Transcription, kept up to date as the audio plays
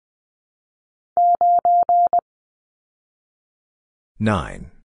9.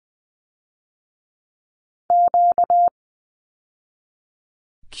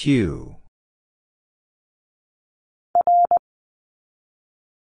 Q.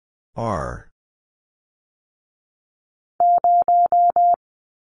 R.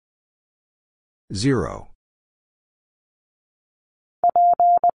 Zero.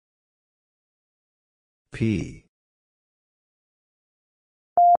 P.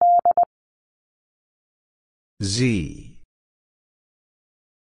 Z.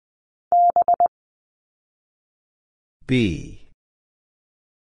 B.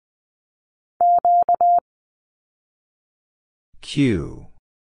 Q.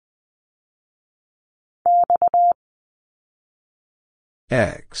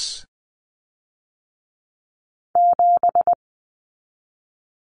 X.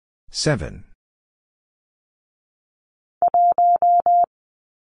 Seven.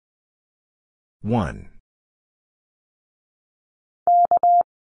 One.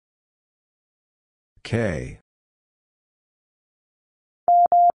 K.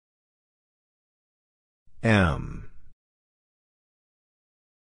 M.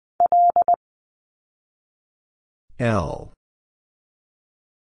 L.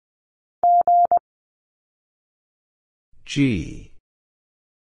 G.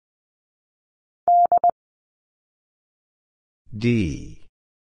 D.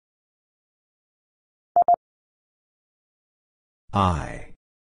 I.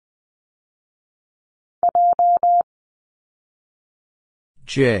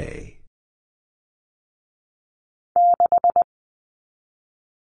 J.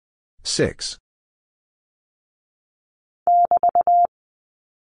 Six.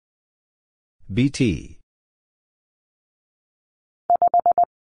 BT.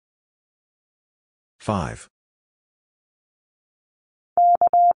 5.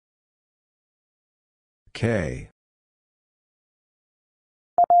 K.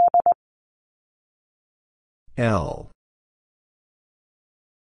 L.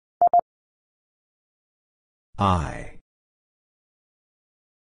 I.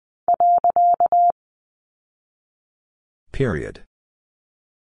 Period.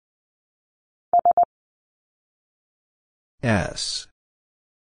 S.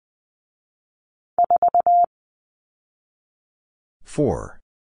 4.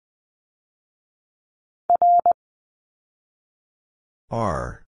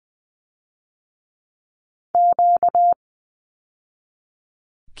 R.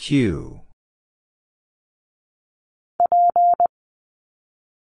 Q.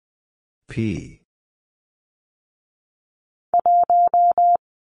 P.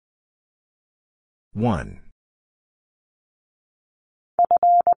 One.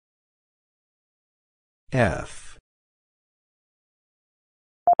 F.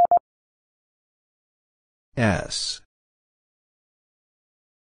 S.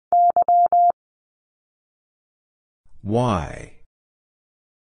 Y.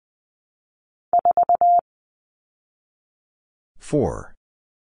 Four.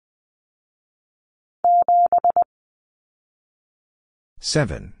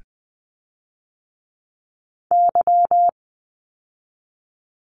 Seven.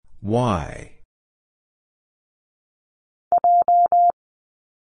 Y.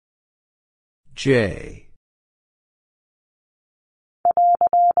 J.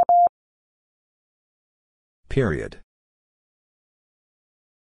 Period.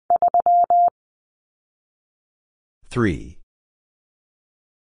 Three.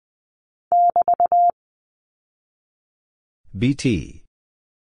 BT.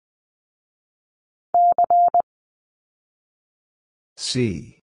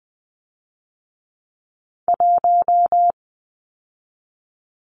 C.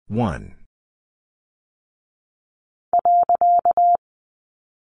 One.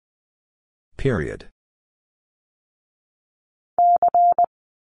 Period.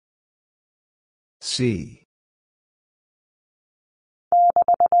 C.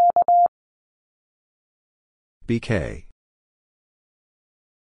 BK.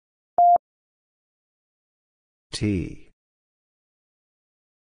 T.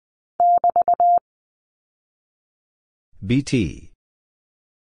 BT.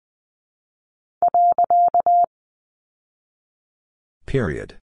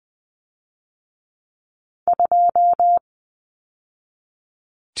 Period.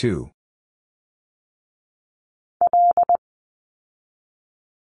 Two.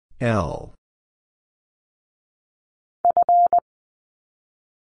 L.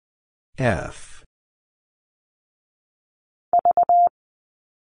 F.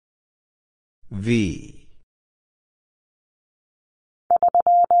 V.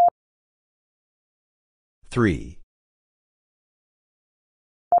 Three.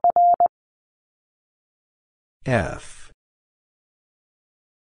 F.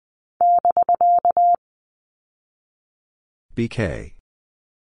 BK.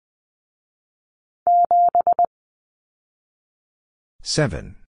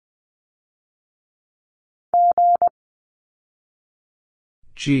 Seven.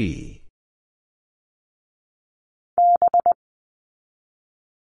 G.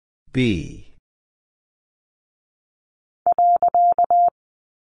 B.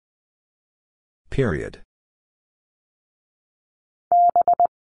 Period.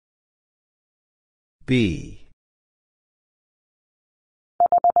 B.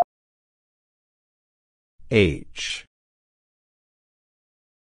 H.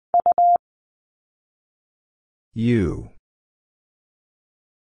 U.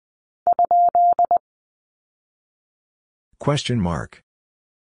 Question mark.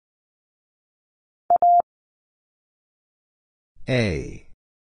 A.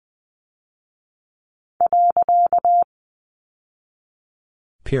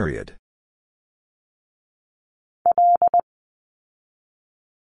 Period.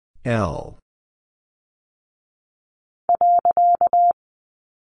 L.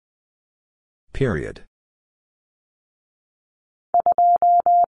 Period.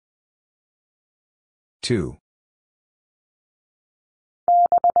 Two.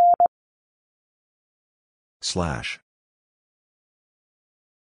 Slash.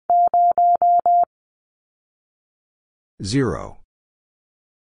 Zero.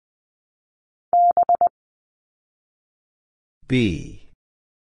 B.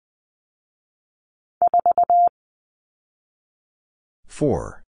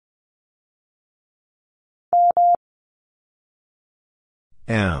 Four.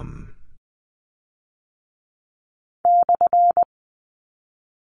 M.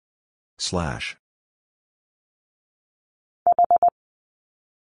 Slash.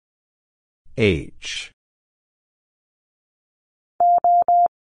 H.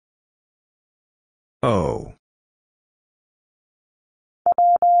 O.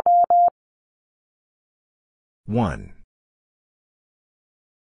 One.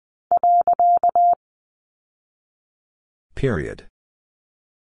 Period.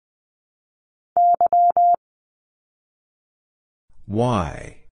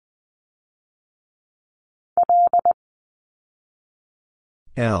 Y.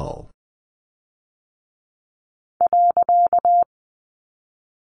 L.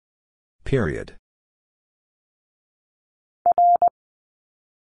 Period.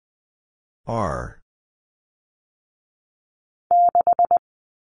 R.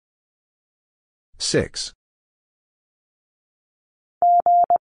 Six.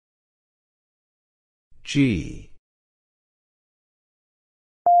 G.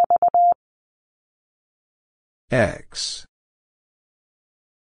 X.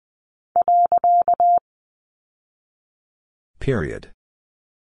 Period.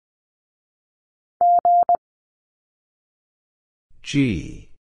 G.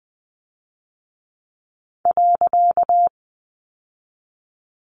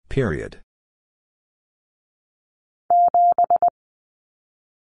 Period.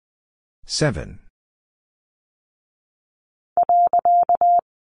 Seven.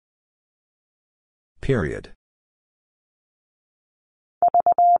 Period.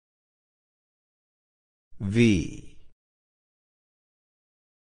 V.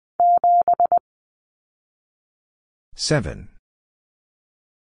 Seven.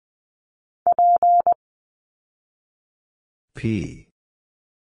 P.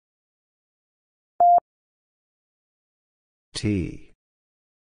 T.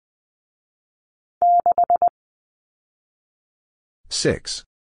 Six.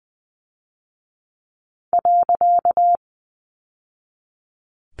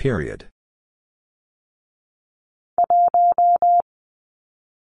 Period.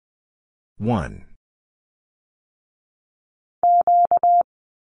 One.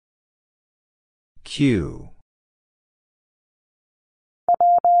 Q.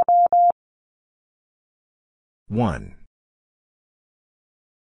 One.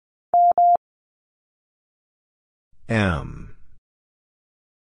 M.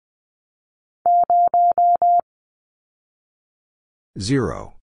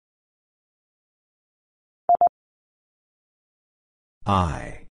 Zero.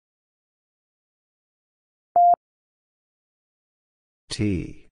 I.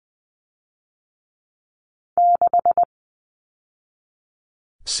 T.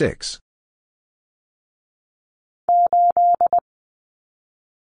 Six.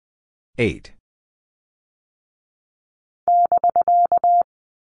 Eight.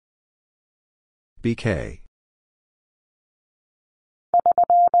 BK.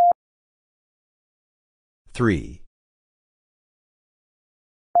 3.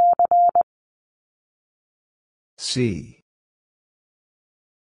 C.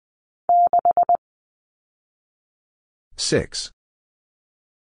 6.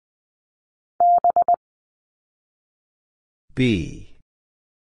 B.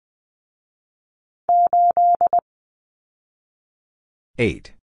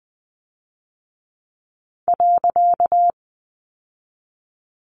 Eight.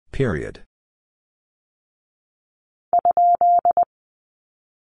 Period.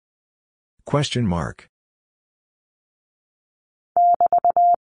 Question mark.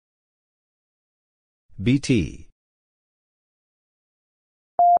 BT.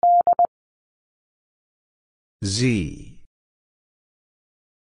 Z.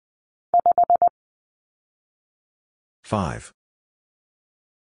 5.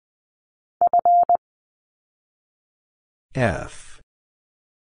 F.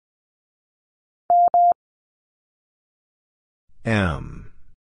 M.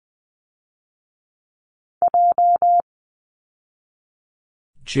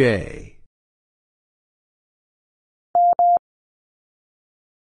 J.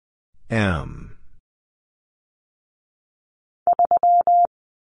 M.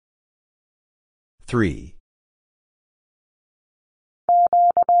 Three.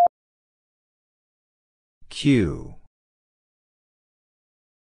 Q.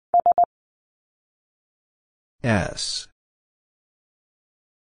 S.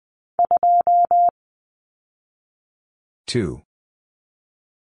 Two.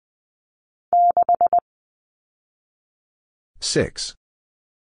 Six.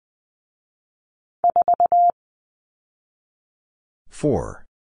 4.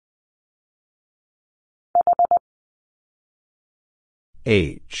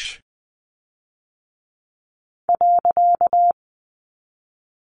 H.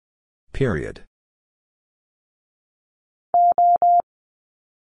 Period.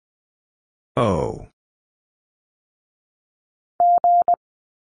 O.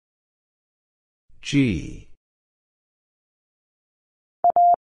 G.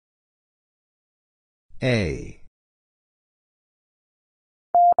 A.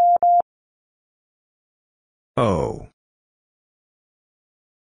 O.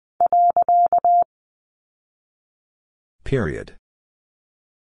 Period.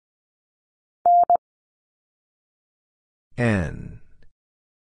 N.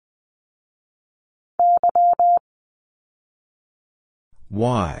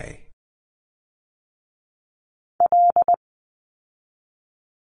 Y.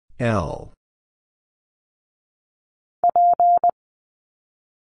 L.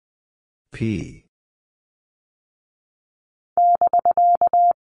 P.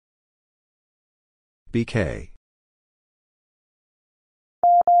 BK.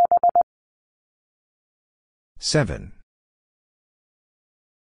 7.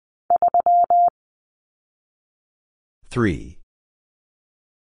 Three.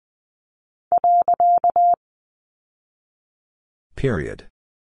 Period.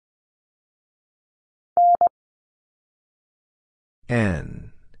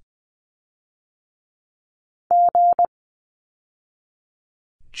 N.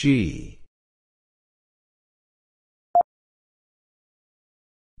 G.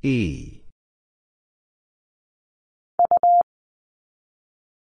 E.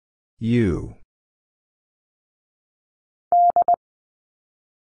 U.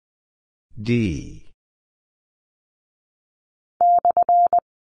 D.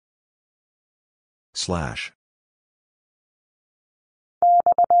 Slash.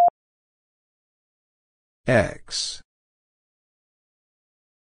 X.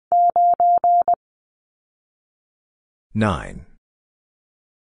 Nine.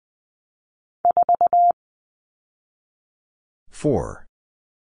 Four.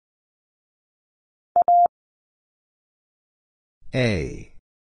 A.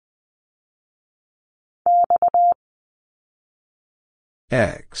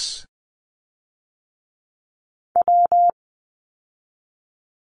 X.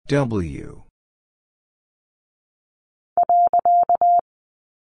 W.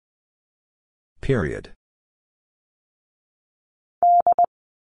 Period.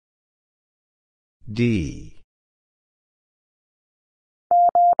 D.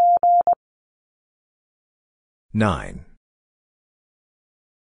 Nine.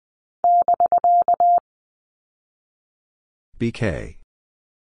 BK.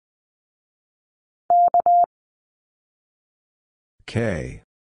 K.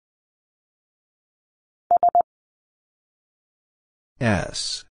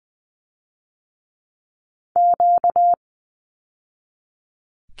 S.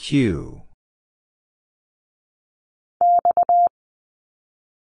 Q.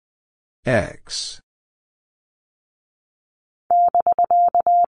 X.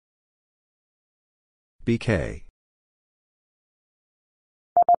 BK.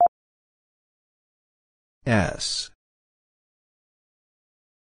 S.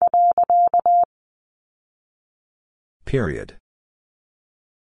 Period.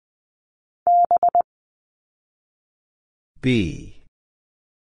 B.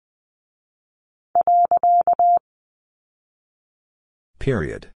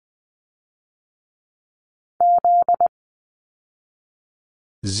 Period.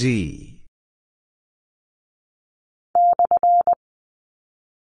 Z.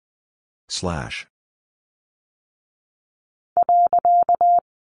 Slash.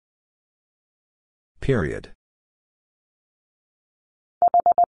 Period.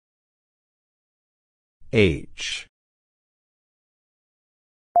 H.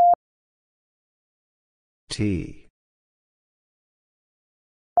 T.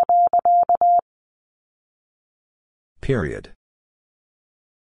 Period.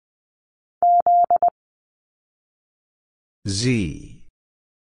 Z.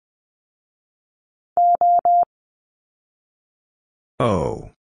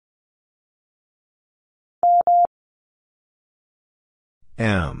 O.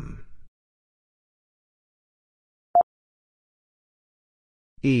 M.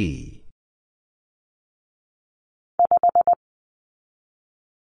 E.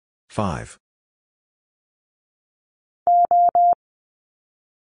 5.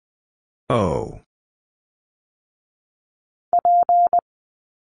 O.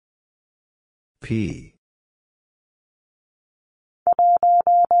 P.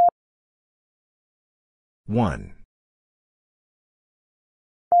 One.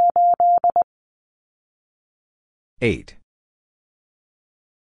 Eight.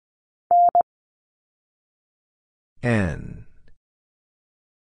 N.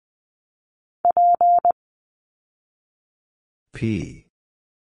 P.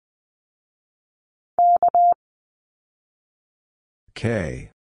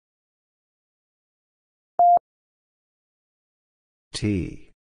 K.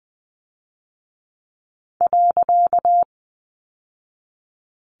 T.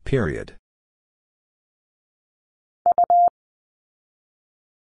 Period.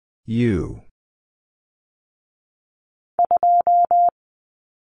 U.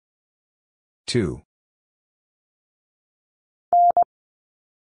 Two.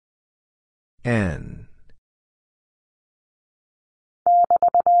 N.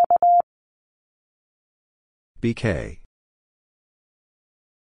 BK.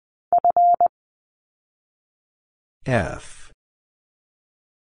 F.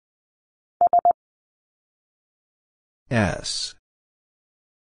 S.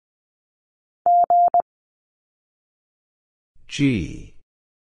 G.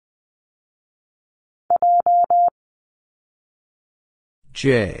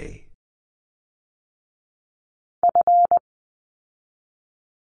 J.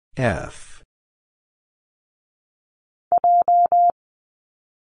 F.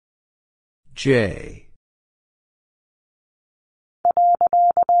 J.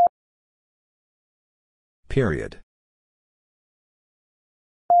 Period.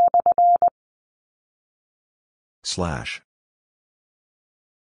 Slash.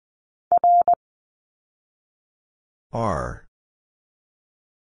 R.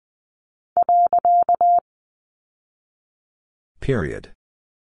 Period.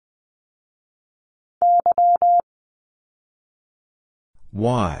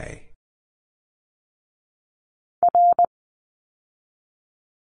 Y.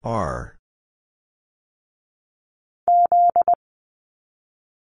 R.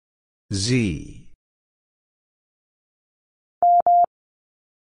 Z.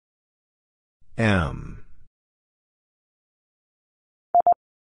 M.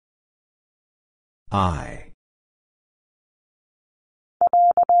 I.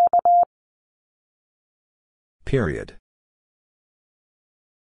 Period.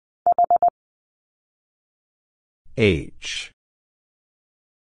 H.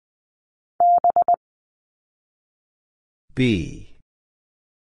 B.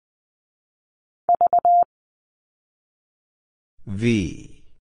 V.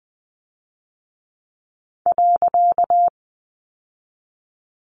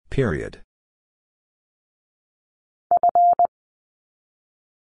 Period.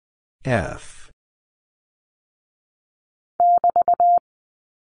 F.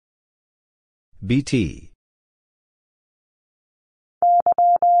 BT.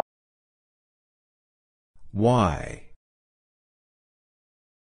 Y.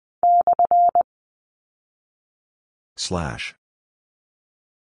 Slash.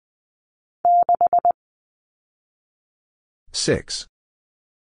 6.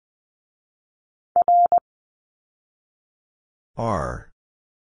 R.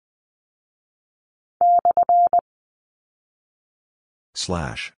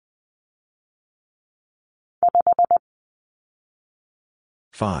 Slash.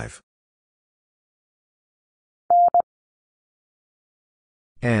 5.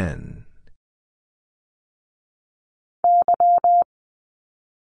 N.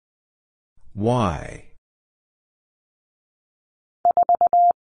 Y.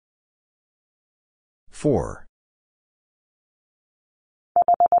 4.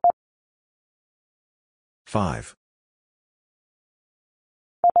 5.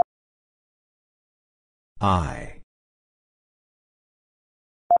 I.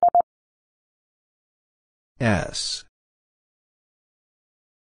 S.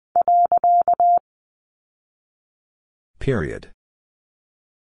 Period.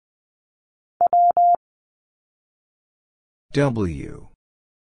 W.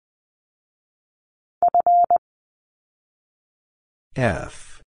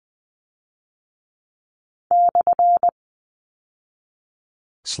 F.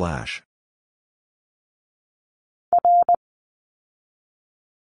 Slash.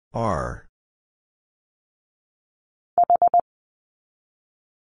 R.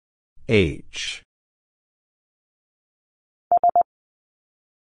 H.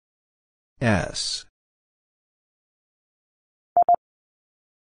 S.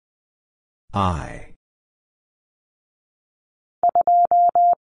 I.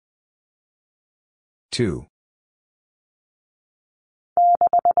 Two.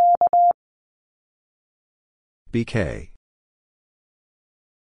 BK.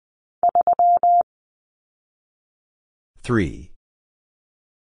 Three.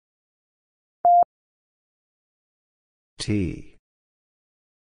 T.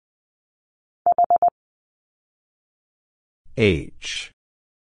 H.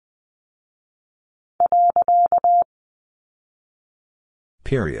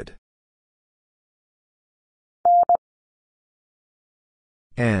 Period.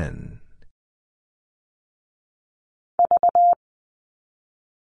 N.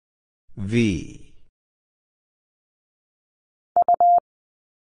 V.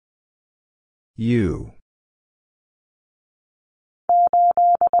 U.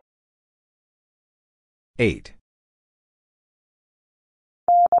 Eight.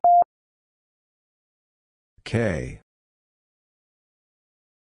 K.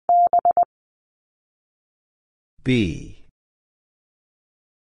 B.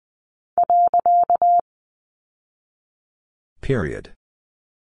 Period.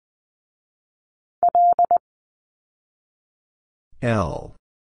 L.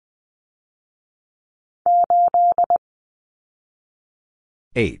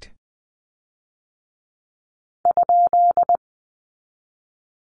 Eight.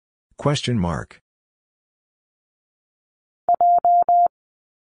 Question mark.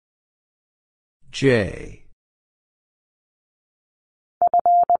 J.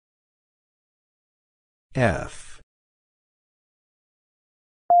 F.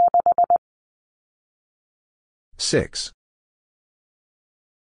 6.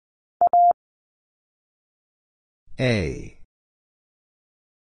 A.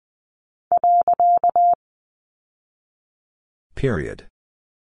 Period.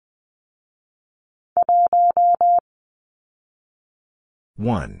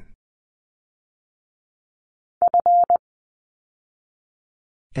 One.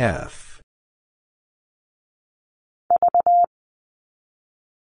 F.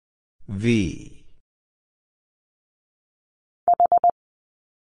 V.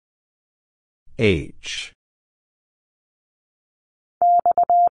 H.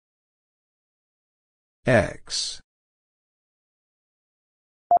 X.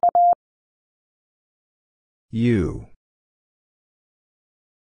 U.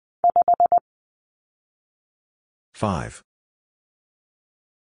 5.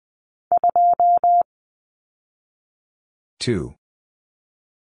 Two.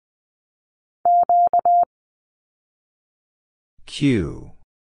 Q.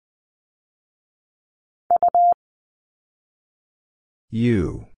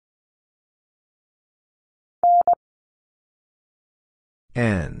 U.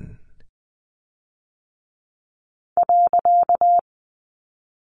 N.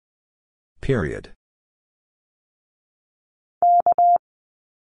 Period.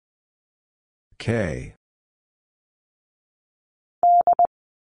 K.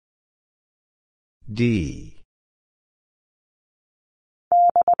 D.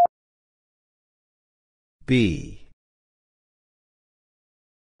 B.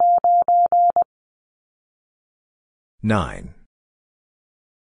 9.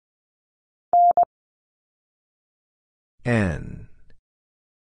 N.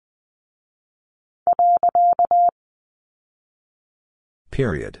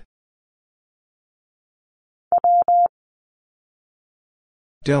 Period.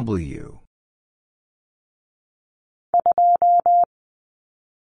 W.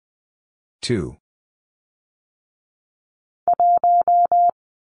 Two.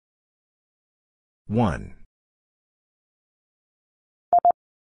 One.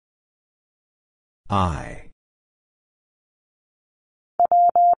 I.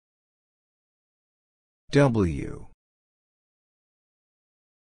 W.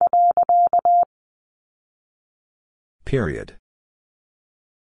 Period.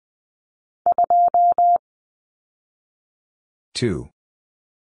 Two.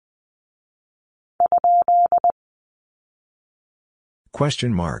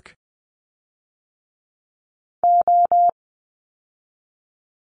 Question mark.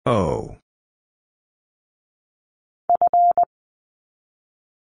 O.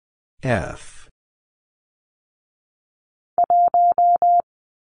 F.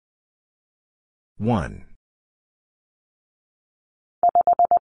 One.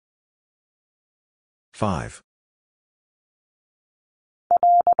 5.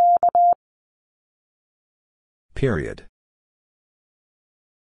 Period.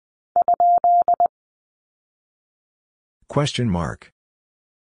 Question mark.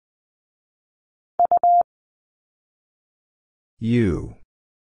 U.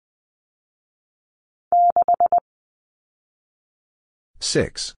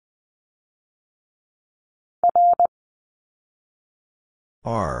 Six.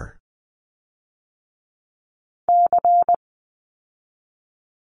 R.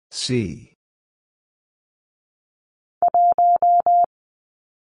 C.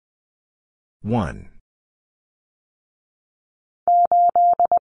 One.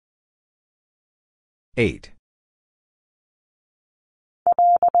 Eight.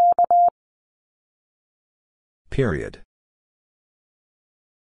 Period.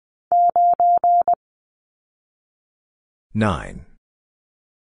 Nine.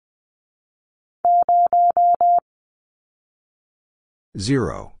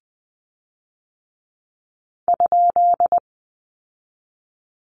 Zero.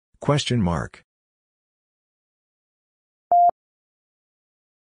 Question mark.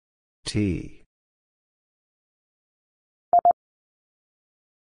 T.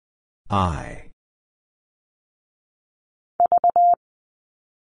 I.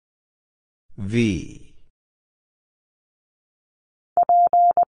 V.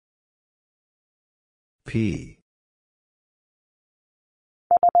 P.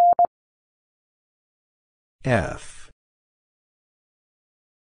 F.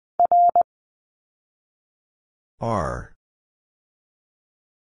 R.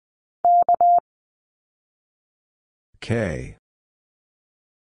 K.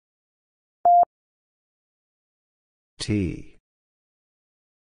 T.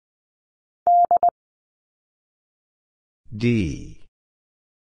 D.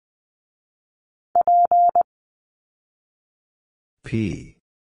 P.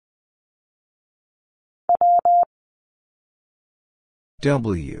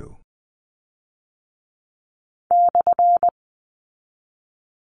 W.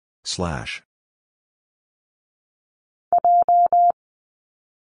 Slash.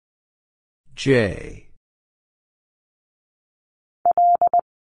 J.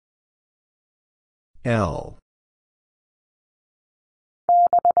 L.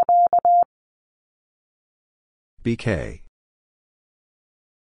 BK.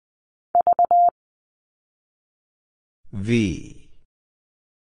 V.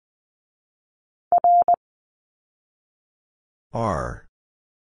 R.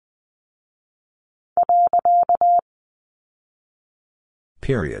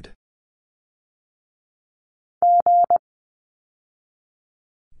 Period.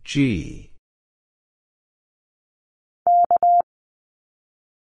 G.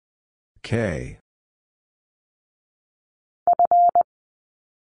 K.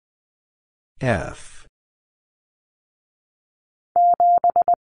 F.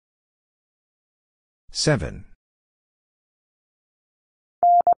 Seven.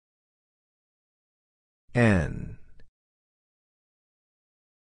 N.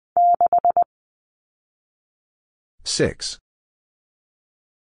 Six.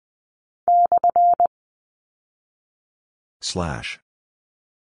 Slash.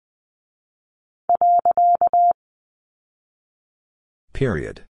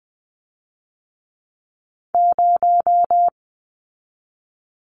 Period.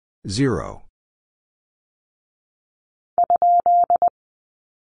 Zero.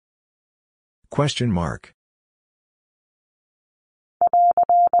 Question mark.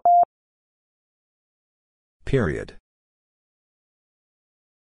 Period.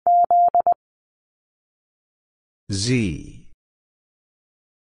 Z.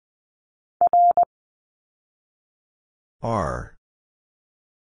 R.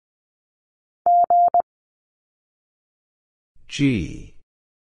 G.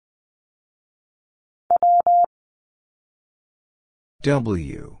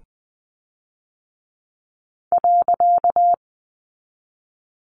 W.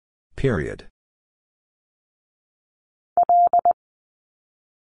 Period.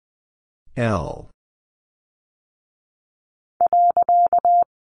 L.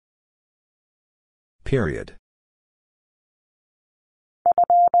 Period.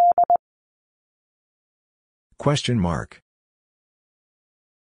 Question mark.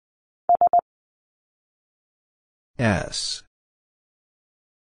 S.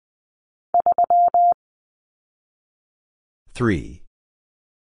 Three.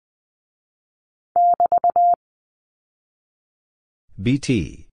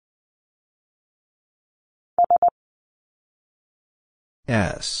 BT.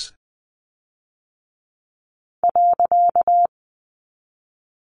 S.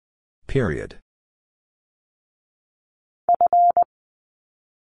 Period.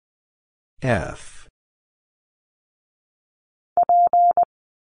 F.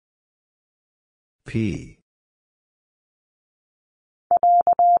 P.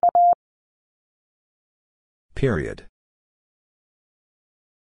 Period.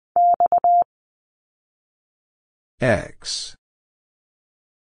 X.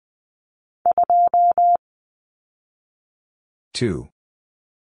 Two.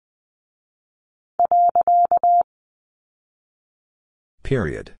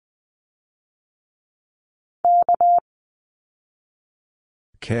 Period.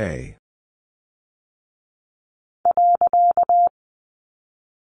 K.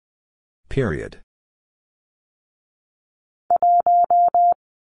 Period.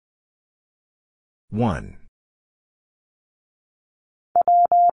 One.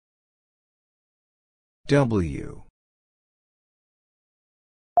 W.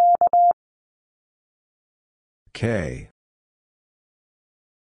 K.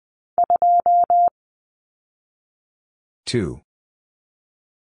 Two.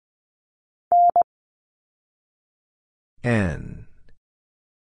 N.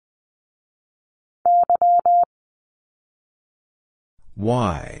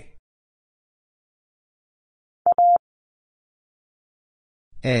 Y.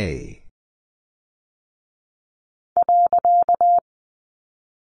 A.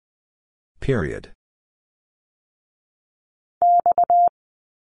 Period.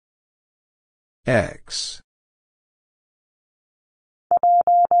 X.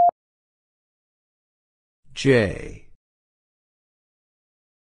 J.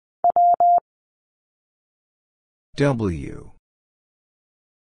 W.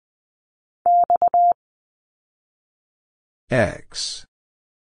 X.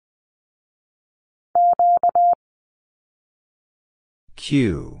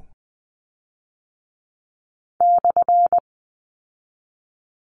 Q.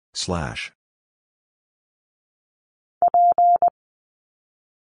 Slash.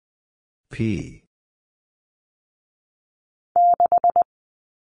 P.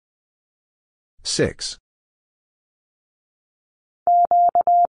 Six.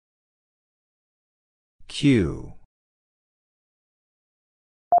 Q.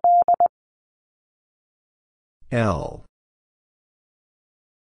 L.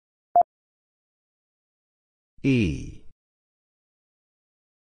 E.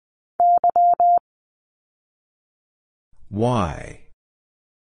 Y.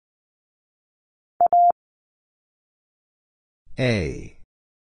 A.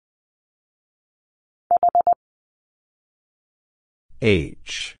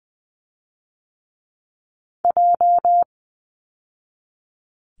 H.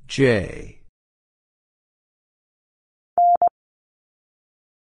 J.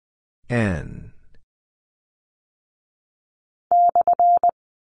 N.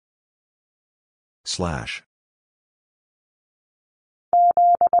 Slash.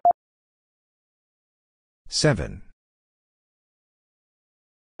 Seven.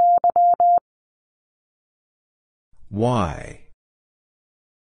 Y.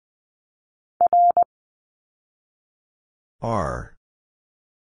 R.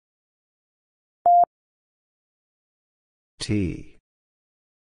 T.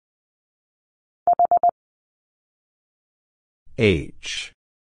 H.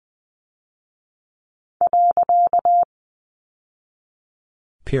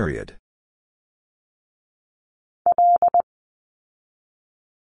 Period.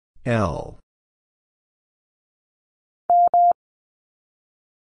 L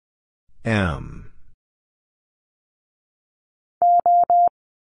M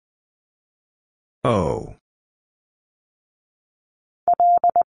O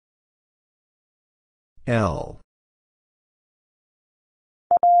L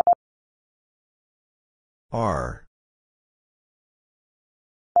R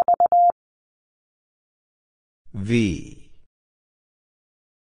V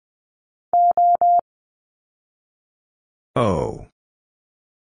O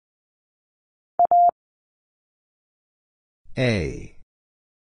A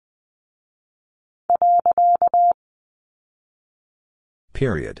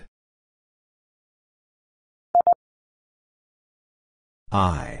period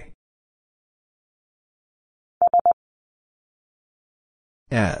I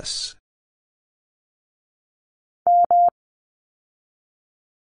S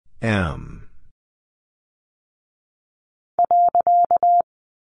M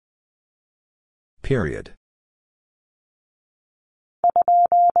period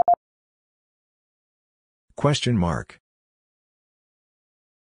question mark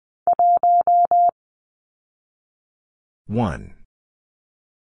 1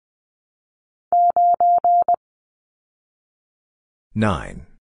 9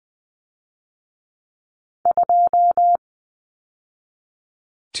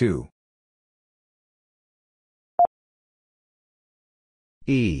 2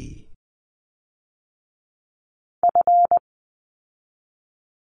 E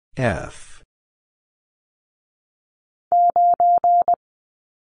F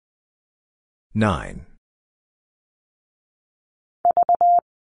Nine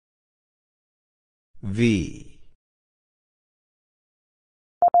V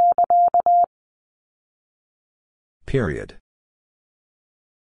period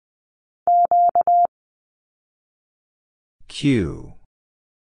 'Q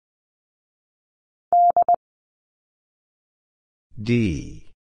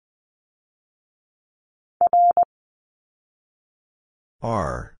D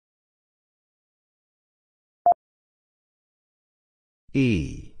R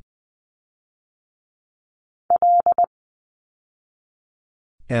E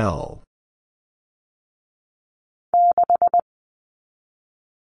L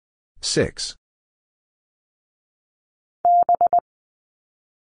 6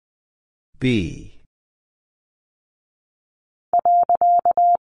 B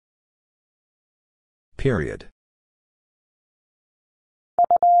period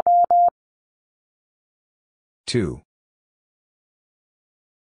 2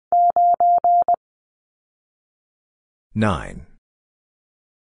 9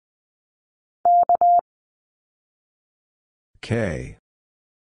 K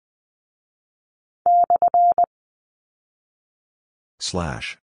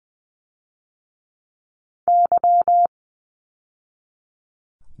slash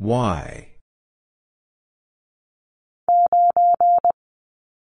Y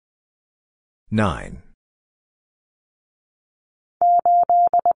 9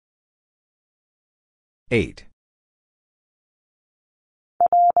 8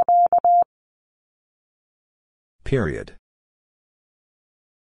 period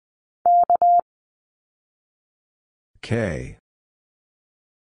K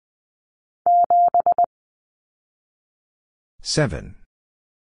Seven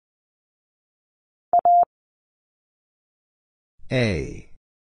A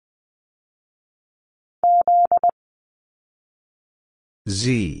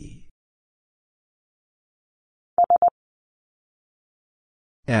Z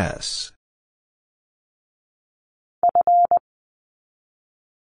S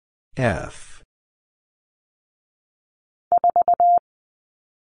F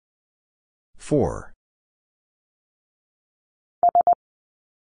 4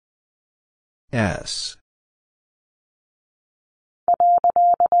 S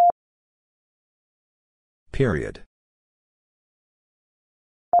period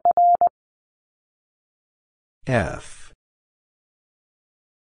F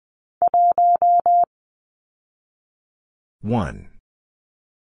 1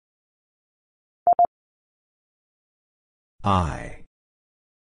 I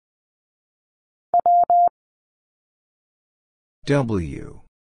W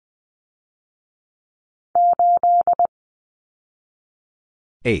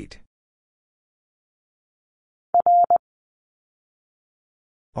 8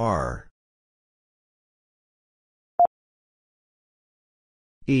 R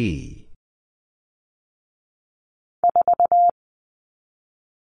E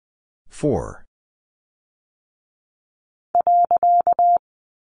 4.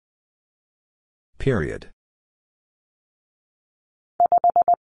 Period.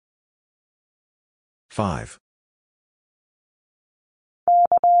 5.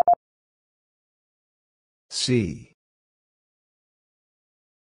 C.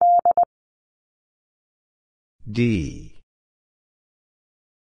 D.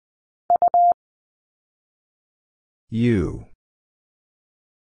 U.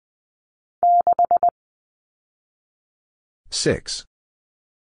 Six.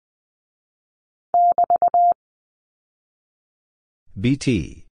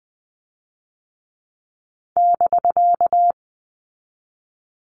 BT.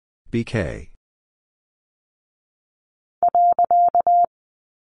 BK.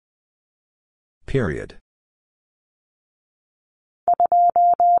 Period.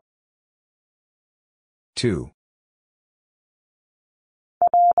 Two.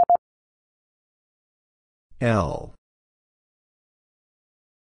 L.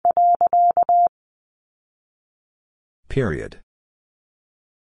 Period.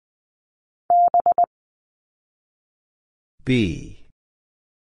 B.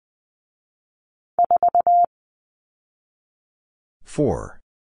 4.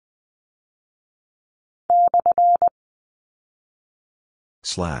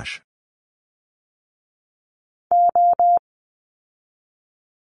 Slash.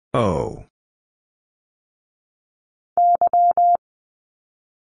 O.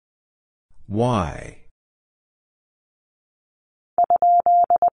 Y.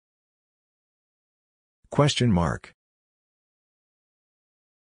 Question mark.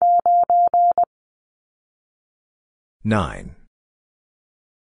 Nine.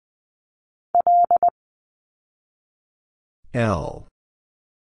 L.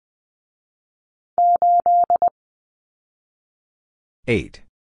 Eight.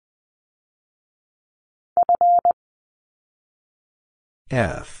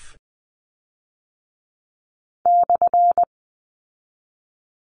 F.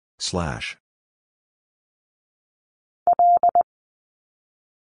 Slash.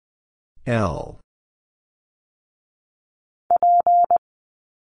 L.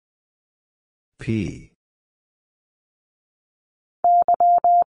 P.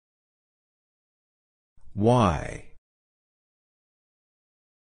 Y.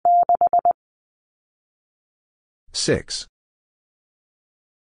 Six.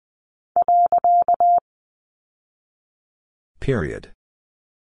 Period.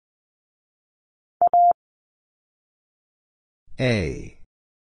 A.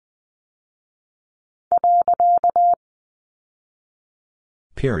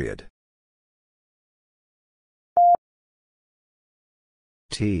 Period.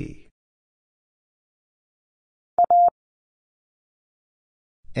 T.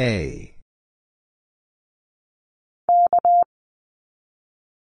 A.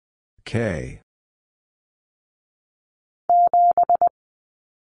 K.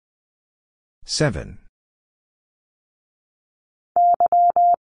 Seven.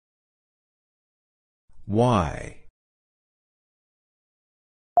 Y.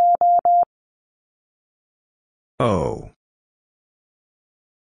 O.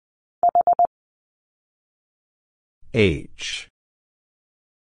 H.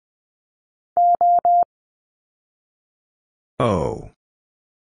 O.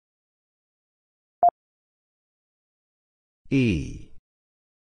 E.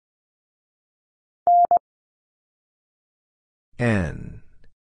 N.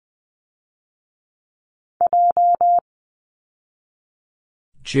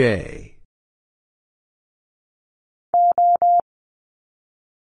 J.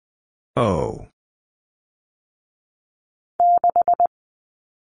 O.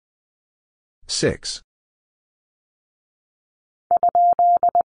 Six.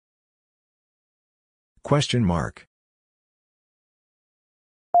 Question mark.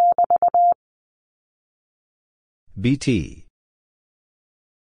 BT.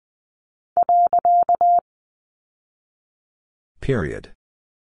 Period.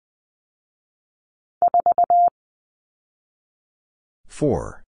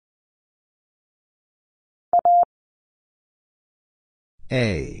 4.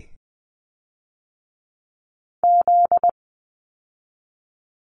 A.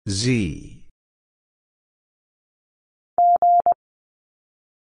 Z.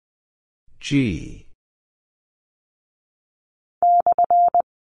 G.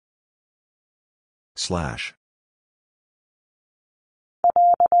 Slash.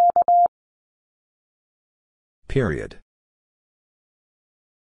 Period.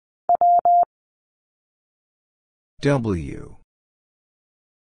 W.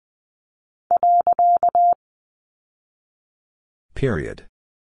 Period.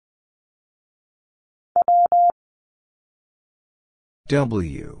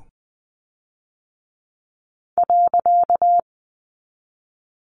 W.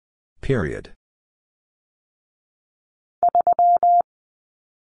 Period.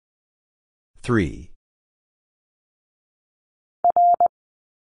 3.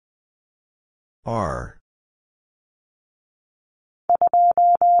 R.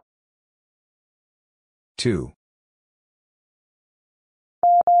 Two.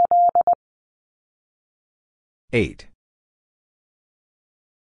 Eight.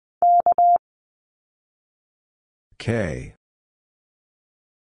 K.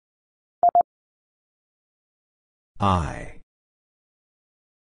 I.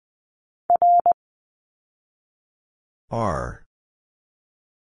 R.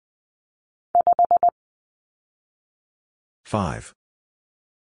 5.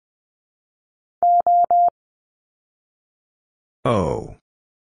 O.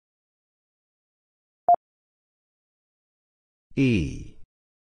 E.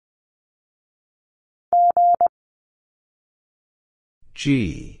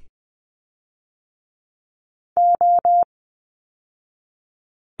 G.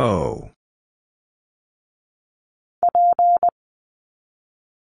 O.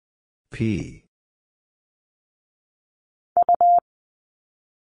 P.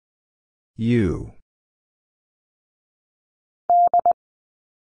 U.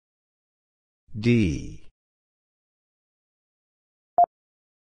 D.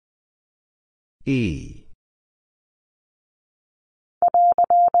 E.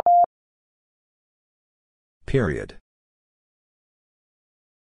 Period.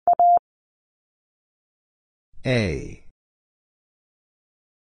 A.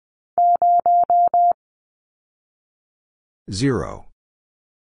 Zero.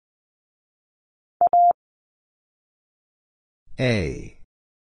 A.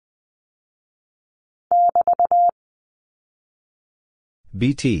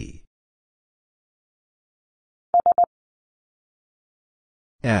 BT.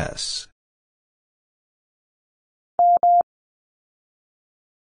 S.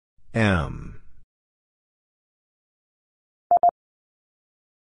 M.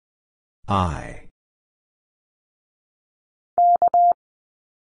 I.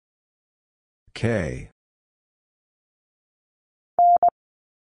 K.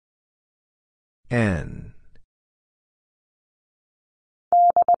 N.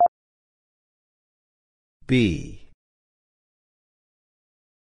 B.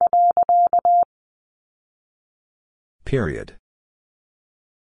 Period.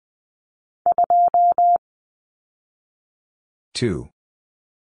 Two.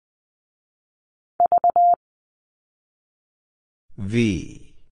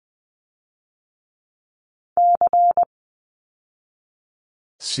 V.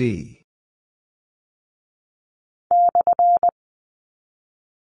 C.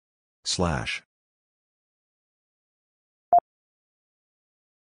 Slash.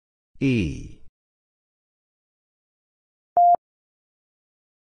 E.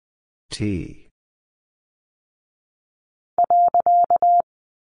 T.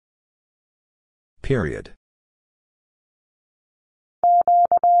 Period.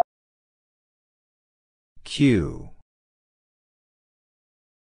 Q.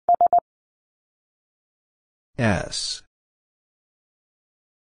 S.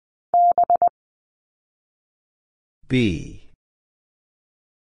 B.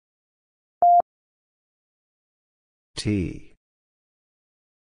 T.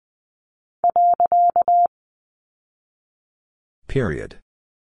 Period.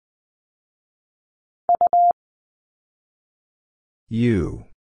 U.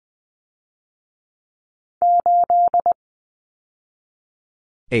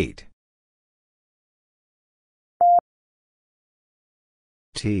 Eight.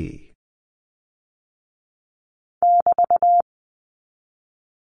 T.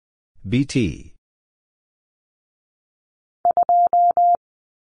 BT.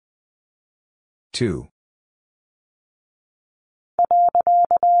 Two.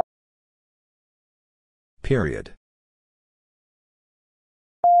 Period.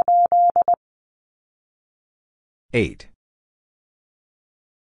 Eight.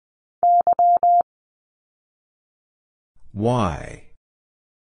 Y.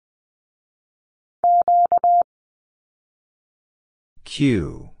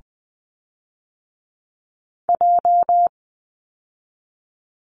 Q.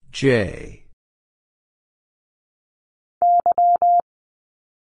 J.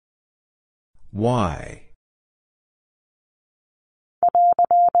 Y.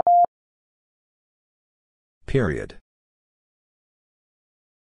 Period.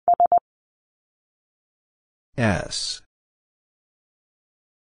 S.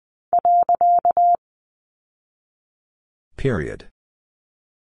 Period.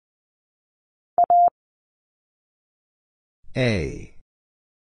 A.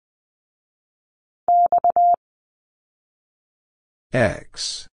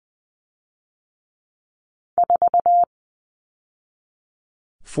 X.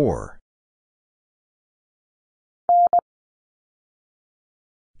 4.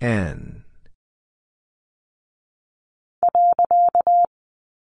 N.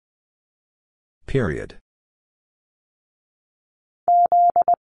 Period.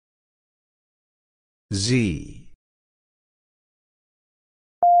 Z.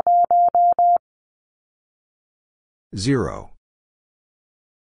 0.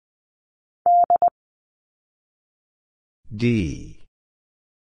 D.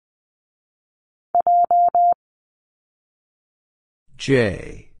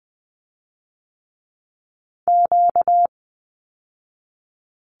 J.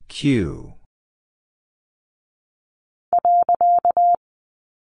 Q.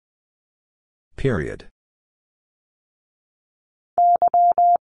 Period.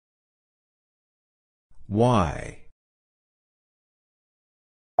 Y.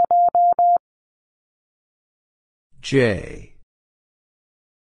 J.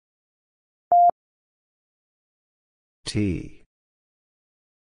 T.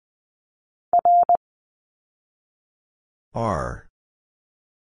 R.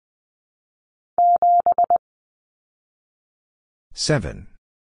 Seven.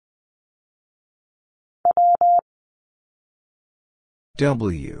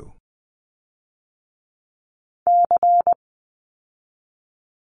 W.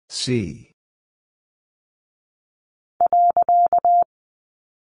 C.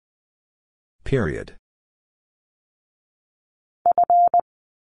 Period.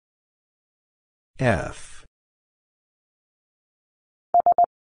 F.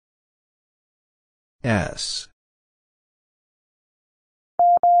 S.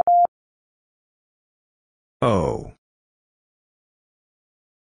 O.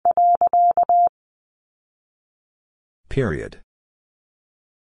 Period.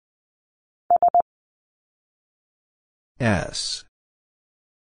 S.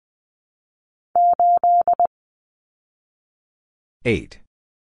 Eight.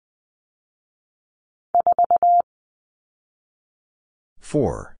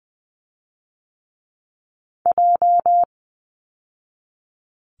 Four.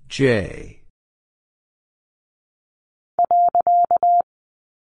 J.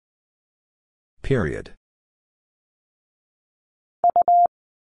 Period.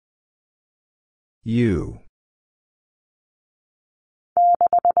 U.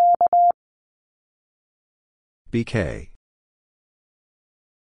 BK.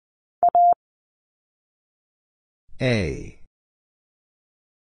 A.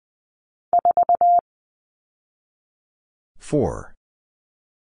 Four.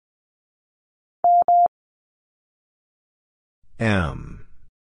 M.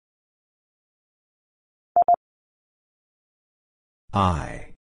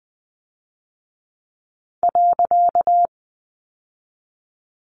 I.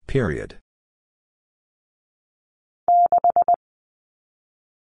 Period.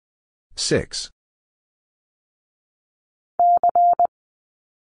 Six.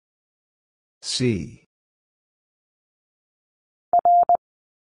 C.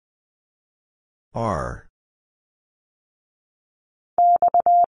 R.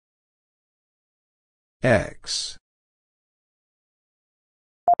 X.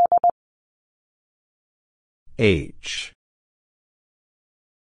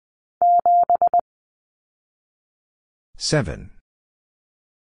 7.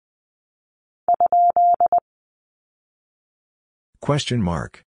 Question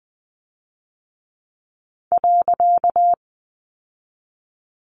mark.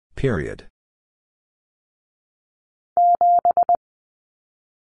 Period.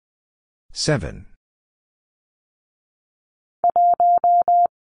 Seven.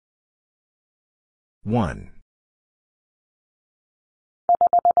 One.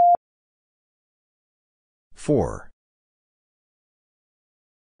 Four.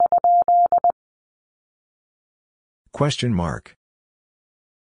 Question mark.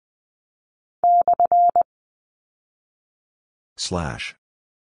 Slash.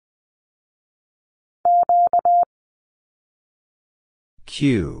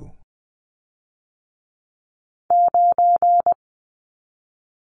 Q.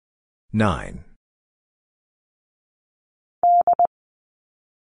 Nine.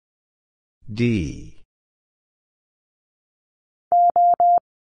 D.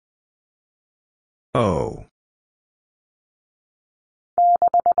 O.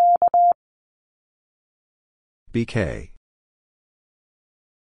 BK.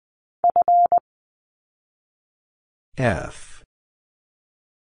 F.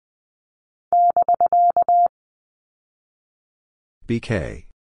 BK.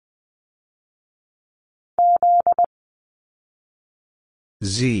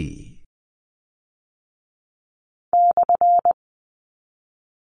 Z.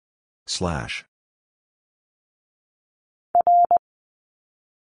 Slash.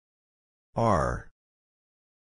 R.